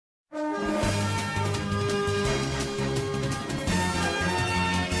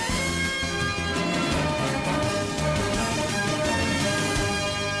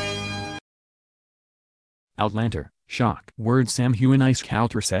Outlander, Schock. Word Sam Heughan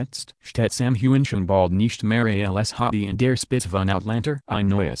eiskalt ersetzt, steht Sam Heughan schon bald nicht mehr als Hobby in der Spitze von Outlander. Ein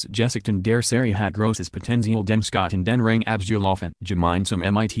neues Gesicht in der Serie hat großes Potenzial dem Scott in den Ring abzulaufen. Gemeinsam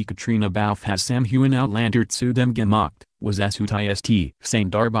mit Katrina Balfe has Sam Heughan Outlander zu dem gemacht. Was es hut ist,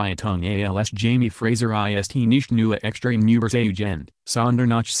 sein Darbietung als Jamie Fraser ist nicht nur extrem überzeugend,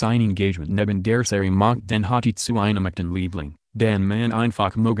 sondern auch sein Engagement neben der Serie macht den Hottie zu einem echten Liebling, den man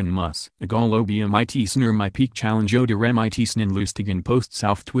einfach mögen muss. Egal ob mit my Peak Challenge oder mit lustigen Posts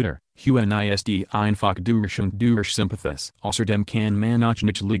auf Twitter, Heughan ist einfach durch und durch Sympathies. Außerdem kann man auch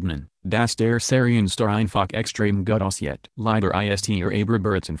nicht leugnen, dass der Serienstar einfach extrem gut aussieht. Leider ist aber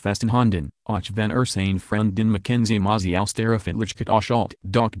bereits in festen Händen, auch wenn seine Freundin Mackenzie Mozzie aus der Öffentlichkeit ausschaltet.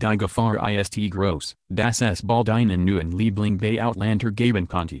 Doch die Gefahr ist groß, dass es bald einen neuen Liebling bei Outlander geben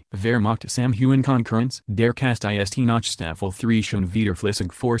könnte. Wer macht Sam Heughan Konkurrenz? Der Cast ist nach Staffel 3 schon wieder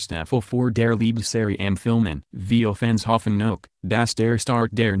flüssig vor Staffel 4 der Liebesserie am Filmen. Viele Fans hoffen noch, dass der Start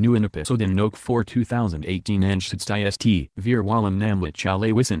der neuen Episoden noch vor 2018 einsetzt ist. Wir wollen nämlich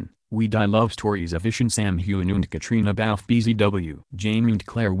alle wissen, wie die Love Stories zwischen Sam Heughan und Katrina Balfe bzw. Jamie und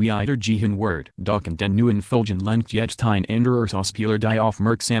Claire weitergehen wird. Doch in den neuen Folgen lenkt jetzt ein anderer Schauspieler die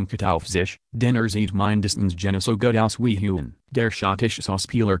Aufmerksamkeit auf sich, denn sieht mindestens so gut aus wie Heughan. Der schottische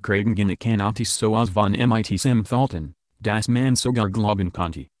Schauspieler Craig kann auch so auswählen mit Sam Thalton, dass man sogar glauben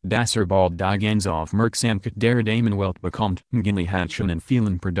konnte, dass bald die ganze Aufmerksamkeit der Damenwelt bekommt. Heughan hat schon in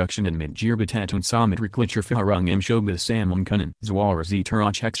vielen Produktionen mitgearbeitet und somit reichliche Erfahrung im Showbiz sammeln können. Zwar sieht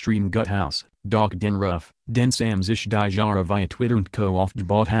auch extrem gut aus, doch den Ruf, den Sam sich die Jahre via Twitter und Co.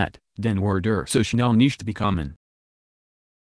 aufgebaut hat, den wird so schnell nicht bekommen.